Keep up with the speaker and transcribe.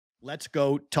let's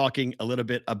go talking a little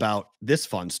bit about this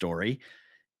fun story.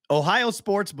 Ohio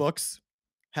sports books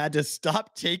had to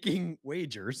stop taking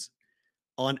wagers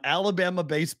on Alabama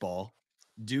baseball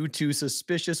due to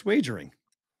suspicious wagering.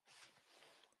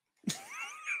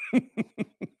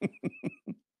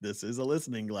 This is a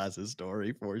listening glasses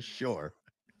story for sure.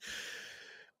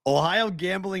 Ohio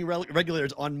gambling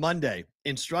regulators on Monday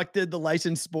instructed the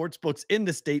licensed sports books in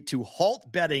the state to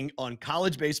halt betting on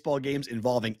college baseball games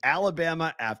involving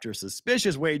Alabama after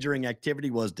suspicious wagering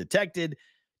activity was detected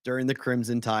during the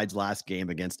Crimson Tide's last game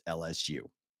against LSU.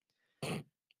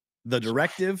 The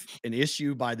directive, an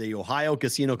issue by the Ohio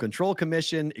Casino Control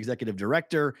Commission executive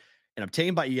director and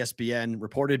obtained by ESPN,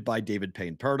 reported by David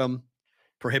Payne Purdom,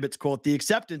 prohibits, quote, the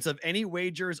acceptance of any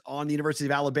wagers on the University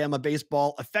of Alabama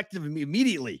baseball effective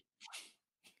immediately.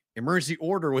 Emergency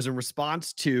order was in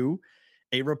response to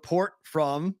a report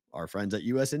from our friends at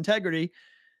U.S. Integrity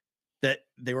that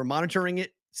they were monitoring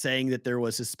it, saying that there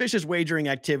was suspicious wagering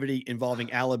activity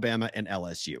involving Alabama and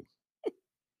LSU.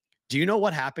 Do you know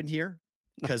what happened here?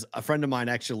 Because a friend of mine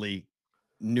actually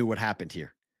knew what happened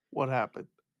here. What happened?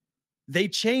 They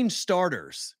changed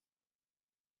starters.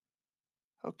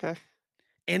 Okay.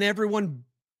 And everyone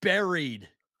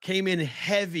came in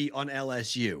heavy on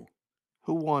LSU.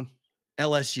 Who won?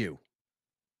 LSU.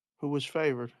 Who was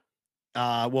favored?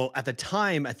 Well, at the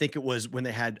time, I think it was when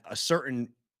they had a certain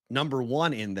number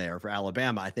one in there for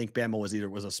Alabama. I think Bama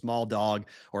was a small dog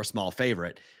or a small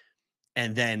favorite.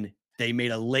 And then they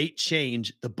made a late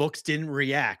change. The books didn't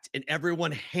react, and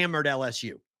everyone hammered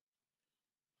LSU.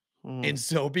 And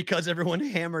so because everyone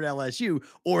hammered LSU,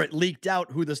 or it leaked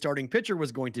out who the starting pitcher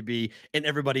was going to be, and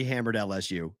everybody hammered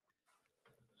LSU.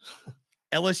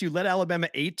 LSU led Alabama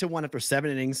 8-1 after 7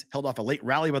 innings, held off a late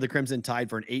rally by the Crimson Tide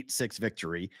for an 8-6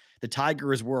 victory. The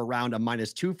Tigers were around a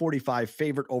minus 245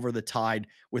 favorite over the Tide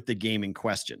with the game in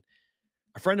question.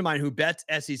 A friend of mine who bets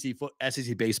SEC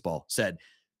baseball said,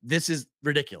 this is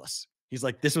ridiculous. He's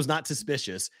like, this was not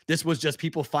suspicious. This was just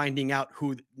people finding out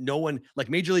who no one, like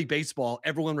Major League Baseball,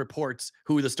 everyone reports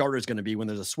who the starter is going to be when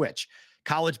there's a switch.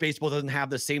 College baseball doesn't have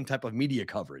the same type of media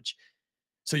coverage.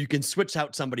 So you can switch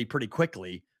out somebody pretty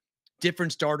quickly.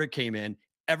 Different starter came in.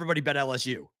 Everybody bet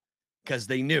LSU because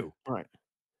they knew. Right.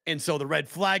 And so the red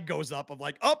flag goes up of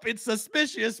like, oh, it's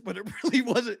suspicious, but it really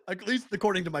wasn't, at least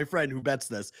according to my friend who bets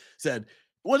this, said it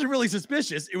wasn't really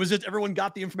suspicious. It was just everyone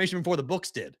got the information before the books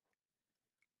did.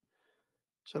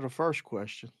 So the first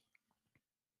question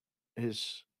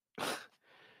is,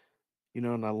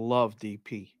 and I love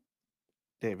DP,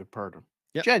 David Purdom.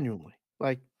 Yep. Genuinely.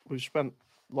 Like, we've spent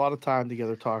a lot of time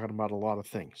together talking about a lot of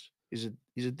things. He's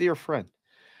a dear friend.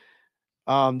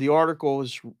 The article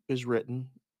is written.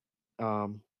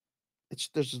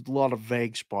 There's a lot of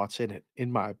vague spots in it,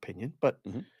 in my opinion, but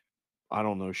I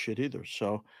don't know shit either.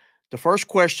 So the first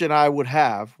question I would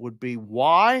have would be,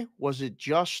 why was it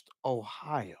just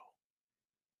Ohio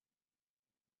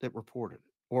that reported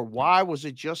it? Or why was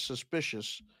it just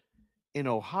suspicious in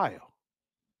Ohio?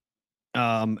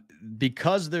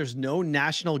 Because there's no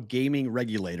national gaming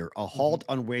regulator, a halt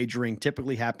on wagering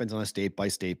typically happens on a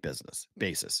state-by-state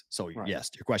basis. So yes,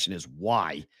 your question is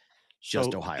why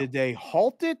just Ohio? Did they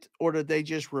halt it or did they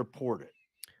just report it?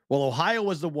 Well, Ohio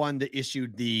was the one that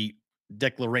issued the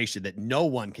declaration that no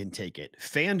one can take it.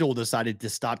 FanDuel decided to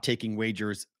stop taking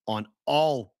wagers in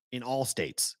all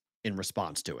states in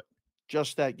response to it.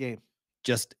 Just that game.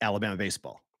 Just Alabama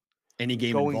baseball. Any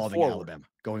game involving Alabama.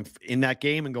 Going in that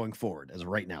game and going forward as of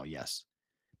right now, yes.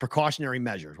 Precautionary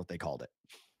measures, what they called it.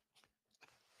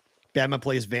 Bama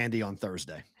plays Vandy on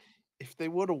Thursday. If they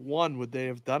would have won, would they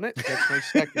have done it? That's my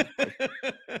second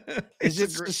question. Is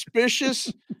it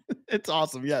suspicious? It's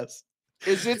awesome, yes.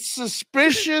 Is it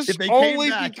suspicious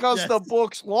only because the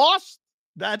books lost?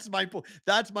 That's my point.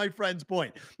 That's my friend's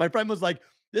point. My friend was like,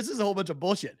 this is a whole bunch of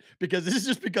bullshit because this is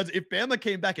just because if Bama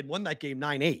came back and won that game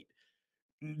 9-8,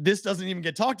 this doesn't even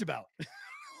get talked about.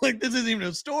 Like, this isn't even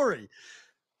a story.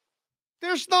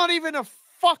 There's not even a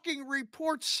fucking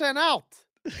report sent out.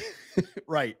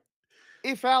 Right.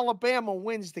 If Alabama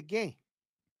wins the game.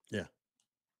 Yeah.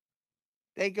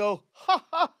 They go, ha,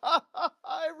 ha, ha, ha,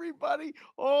 everybody,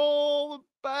 all the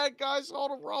bad guys, all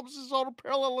the Robinsons, all the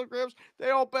parallelograms,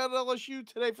 they all bet LSU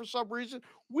today for some reason.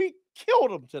 We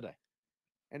killed them today.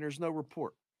 And there's no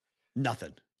report.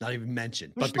 Nothing. Not even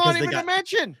mentioned. There's not even a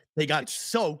mention. They got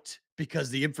soaked because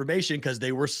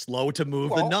they were slow to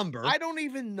move the number. I don't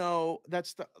even know.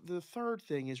 That's the third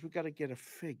thing is we got to get a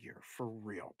figure for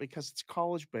real because it's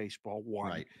college baseball.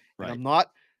 Right. And I'm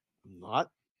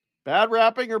not bad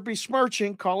rapping or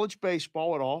besmirching college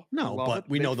baseball at all. No, but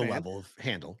we know the level of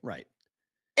handle. Right.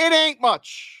 It ain't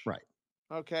much. Right.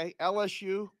 Okay.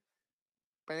 LSU,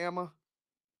 Bama,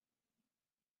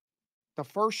 the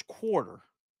first quarter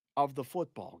of the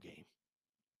football game,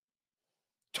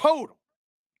 total,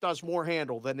 does more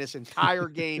handle than this entire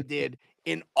game did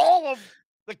in all of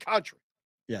the country.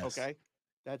 Yes. Okay.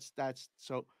 That's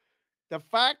so the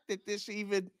fact that this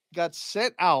even got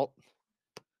sent out,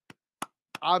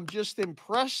 I'm just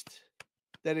impressed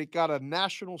that it got a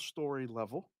national story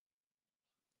level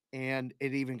and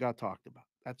it even got talked about.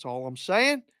 That's all I'm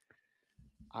saying.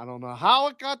 I don't know how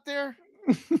it got there.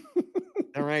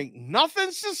 There ain't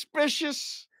nothing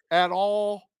suspicious at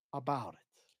all about it.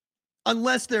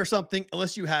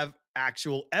 Unless you have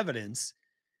actual evidence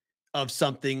of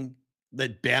something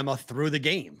that Bama threw the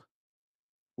game,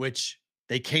 which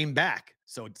they came back.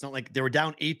 So it's not like they were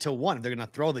down 8-1. They're going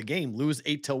to throw the game, lose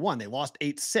 8-1. They lost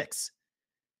 8-6.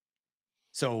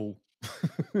 So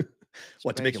It's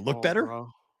what, to make it look baseball, better? bro.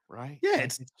 Right? Yeah, Like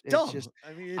it's it's dumb. just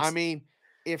I mean, I it's mean,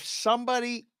 if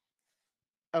somebody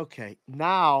okay,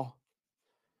 now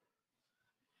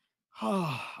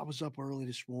I was up early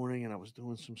this morning and I was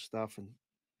doing some stuff and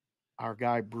our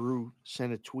guy Brew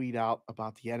sent a tweet out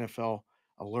about the NFL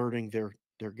alerting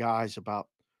their guys about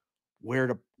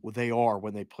where they are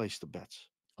when they place the bets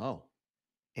oh,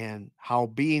 and how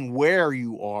being where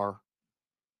you are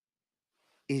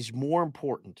is more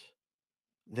important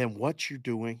than what you're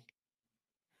doing,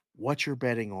 what you're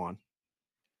betting on,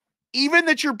 even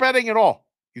that you're betting at all.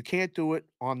 You can't do it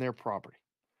on their property.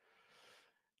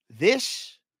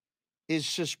 This is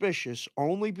suspicious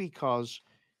only because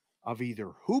of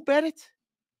either who bet it,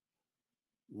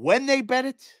 when they bet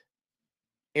it,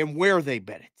 and where they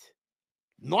bet it,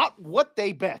 not what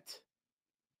they bet.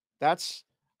 That's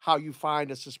how you find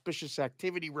a suspicious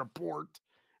activity report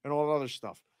and all that other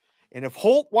stuff. And if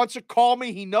Holt wants to call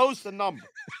me, he knows the number.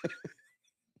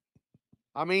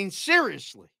 I mean,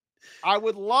 seriously, I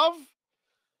would love.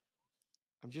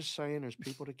 I'm just saying there's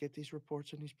people that get these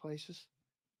reports in these places.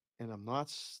 And I'm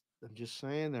just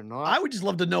saying they're not. I would just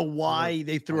love to know They're why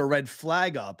they threw a like, red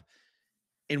flag up.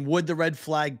 And did the red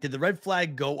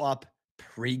flag go up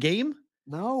pregame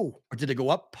no, or did it go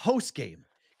up postgame?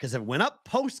 Because if it went up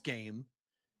postgame,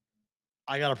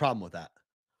 I got a problem with that.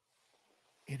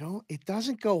 it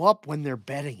doesn't go up when they're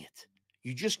betting it.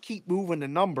 You just keep moving the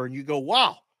number and you go,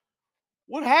 wow,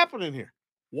 what happened in here?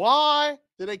 Why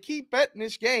do they keep betting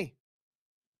this game?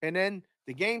 And then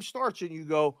the game starts and you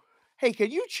go, hey,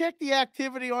 can you check the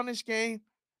activity on this game?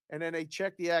 And then they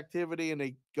check the activity and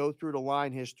they go through the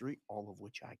line history, all of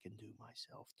which I can do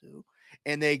myself too.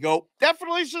 And they go,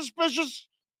 definitely suspicious.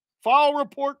 File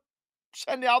report,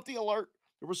 send out the alert.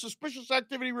 There was suspicious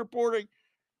activity reporting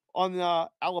on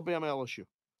Alabama LSU.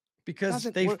 Because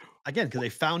Doesn't what, because they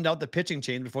found out the pitching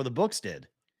change before the books did.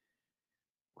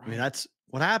 I mean, right? that's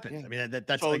what happened. Yeah. I mean,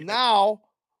 that's So like now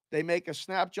they make a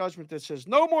snap judgment that says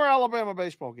no more Alabama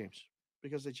baseball games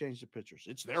because they changed the pitchers.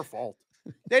 It's their fault.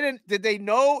 Did they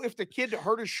know if the kid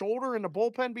hurt his shoulder in the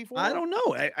bullpen before? I don't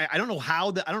know. I don't know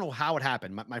I don't know how it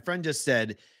happened. My friend just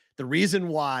said the reason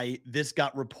why this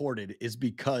got reported is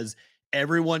because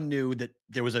everyone knew that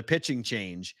there was a pitching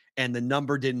change and the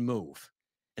number didn't move.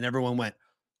 And everyone went,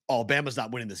 oh, Bama's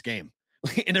not winning this game.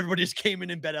 And everybody just came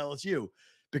in and bet LSU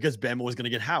because Bama was going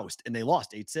to get housed and they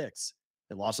lost 8-6.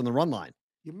 They lost on the run line.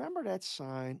 You remember that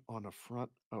sign on the front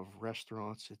of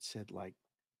restaurants that said like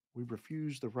we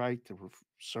refuse the right to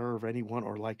serve anyone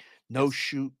or like Yes.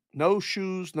 no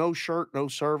shoes, no shirt, no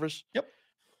service. Yep.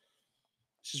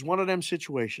 This is one of them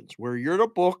situations where you're the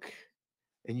book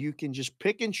and you can just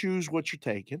pick and choose what you're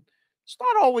taking. It's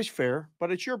not always fair,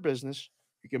 but it's your business.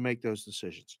 You can make those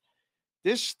decisions.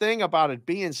 This thing about it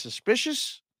being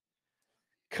suspicious,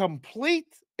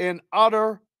 complete and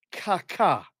utter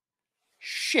caca.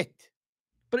 Shit.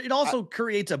 But it also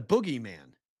creates a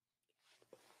boogeyman.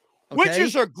 Which Okay.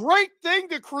 is a great thing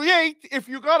to create if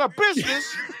you got a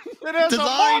business that has a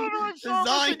monitoring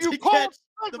service and you call catch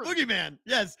the boogeyman.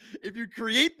 Yes. If you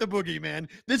create the boogeyman,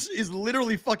 this is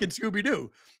literally fucking Scooby-Doo.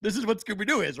 This is what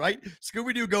Scooby-Doo is, right?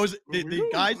 Scooby-Doo goes, the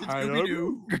guys in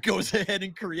Scooby-Doo goes ahead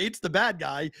and creates the bad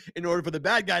guy in order for the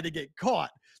bad guy to get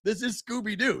caught. This is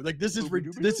Scooby-Doo. Like this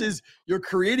is you're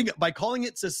creating it by calling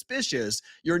it suspicious.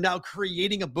 You're now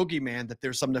creating a boogeyman that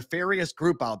there's some nefarious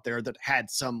group out there that had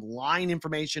some line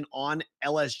information on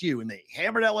LSU and they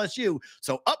hammered LSU.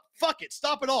 So fuck it.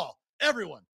 Stop it all.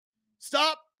 Everyone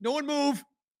stop. No one move.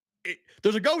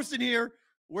 There's a ghost in here.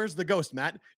 Where's the ghost,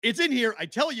 Matt? It's in here. I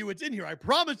tell you it's in here. I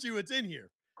promise you it's in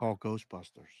here. Call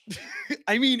Ghostbusters.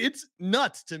 I mean, it's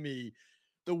nuts to me.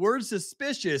 The word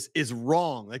suspicious is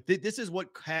wrong. Like this is what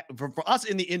for us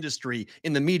in the industry,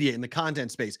 in the media, in the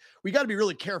content space, we got to be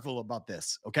really careful about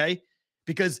this. Okay.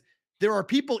 Because there are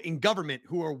people in government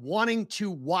who are wanting to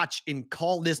watch and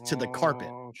call this to the carpet.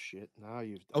 Oh, shit. Now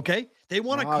you've done it. Okay. They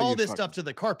want to Now call you this stuff fucking to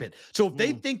the carpet. So if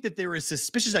they Mm. think that there is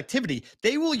suspicious activity,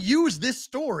 they will use this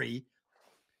story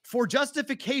for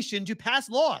justification to pass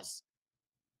laws.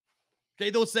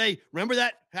 Okay. They'll say, remember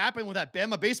that happened with that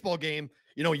Bama baseball game?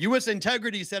 You know, U.S.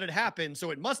 integrity said it happened,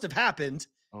 so it must have happened.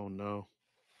 Oh, no.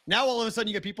 Now, all of a sudden,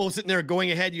 you get people sitting there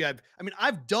going ahead.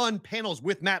 I've done panels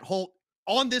with Matt Holt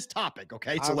on this topic.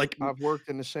 Okay. So, I've worked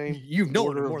in the same you've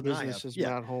known him order more of than I business have. as Yeah.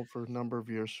 Matt Holt for a number of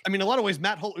years. I mean, in a lot of ways,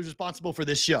 Matt Holt is responsible for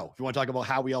this show. If you want to talk about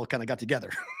how we all kind of got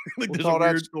together, We'll tell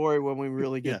that story when we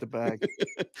really get the bag.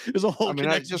 There's a whole I mean,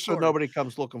 connection just so story. nobody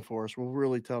comes looking for us, we'll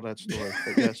really tell that story.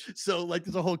 But yes, So,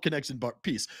 there's a whole connection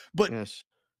piece. But yes.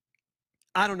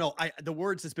 I don't know. The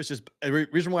word suspicious.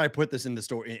 Reason why I put this in the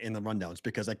story in the rundown is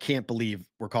because I can't believe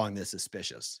we're calling this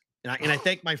suspicious. And I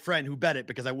thank my friend who bet it,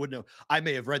 because I wouldn't know. I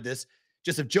may have read this.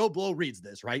 Just if Joe Blow reads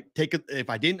this, right? If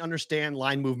I didn't understand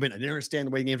line movement, I didn't understand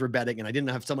the way games were betting, and I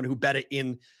didn't have someone who bet it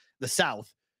in the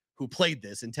South who played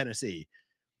this in Tennessee,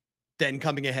 then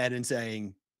coming ahead and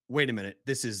saying, wait a minute,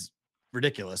 this is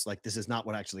ridiculous. Like, this is not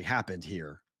what actually happened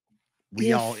here.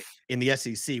 We all in the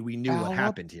SEC, we knew what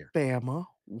happened here. Alabama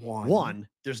won.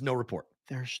 There's no report.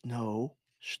 There's no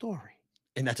story.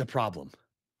 And that's a problem.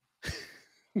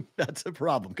 That's a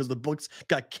problem, because the books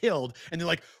got killed and they're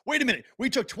like, wait a minute, we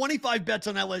took 25 bets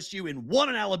on LSU and one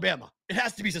on Alabama. It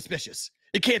has to be suspicious.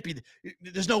 It can't be.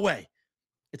 There's no way.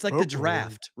 It's like the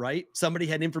draft, right? Somebody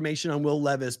had information on Will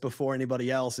Levis before anybody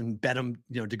else and bet him,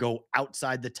 to go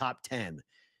outside the top 10.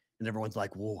 And everyone's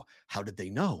like, whoa, how did they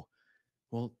know?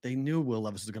 Well, they knew Will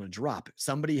Levis was going to drop.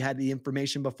 Somebody had the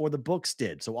information before the books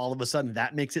did. So all of a sudden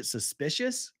that makes it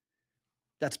suspicious.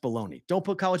 That's baloney. Don't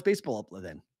put college baseball up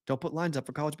then. Don't put lines up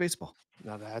for college baseball.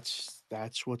 Now that's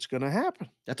what's going to happen.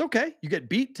 That's okay. You get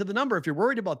beat to the number. If you're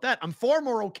worried about that, I'm far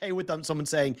more okay with someone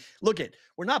saying, look,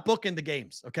 we're not booking the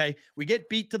games. Okay. We get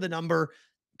beat to the number.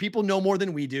 People know more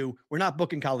than we do. We're not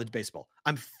booking college baseball.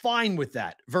 I'm fine with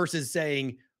that versus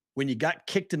saying, when you got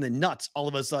kicked in the nuts, all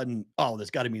of a sudden, oh, there's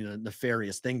got to be a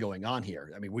nefarious thing going on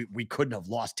here. I mean, we couldn't have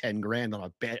lost 10 grand on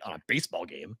a baseball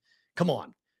game. Come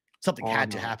on. Something had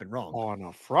to happen wrong. On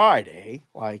a Friday,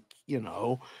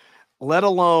 let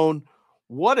alone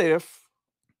what if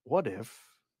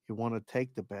you want to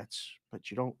take the bets,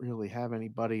 but you don't really have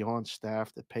anybody on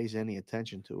staff that pays any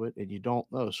attention to it, and you don't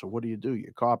know. So what do?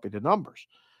 You copy the numbers.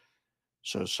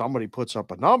 So somebody puts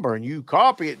up a number and you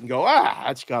copy it and go,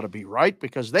 that's got to be right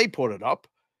because they put it up,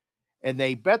 and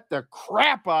they bet the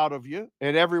crap out of you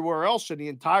and everywhere else in the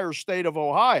entire state of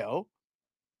Ohio,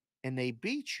 and they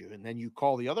beat you. And then you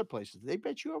call the other places. Did they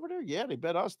bet you over there? Yeah, they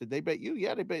bet us. Did they bet you?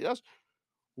 Yeah, they bet us.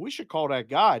 We should call that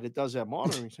guy that does that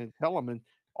monitoring and tell him, and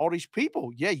all these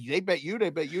people, yeah, they bet you, they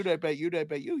bet you, they bet you, they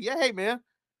bet you. Yeah, hey, man,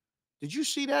 did you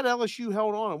see that LSU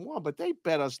held on and won? But they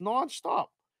bet us nonstop.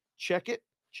 Check it.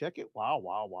 Wow,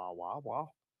 wow, wow, wow,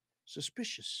 wow.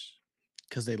 Suspicious.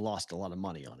 Because they lost a lot of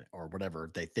money on it or whatever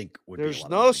they think would be. There's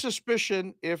no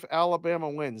suspicion if Alabama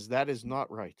wins. That is not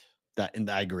right. And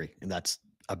I agree. And that's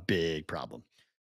a big problem.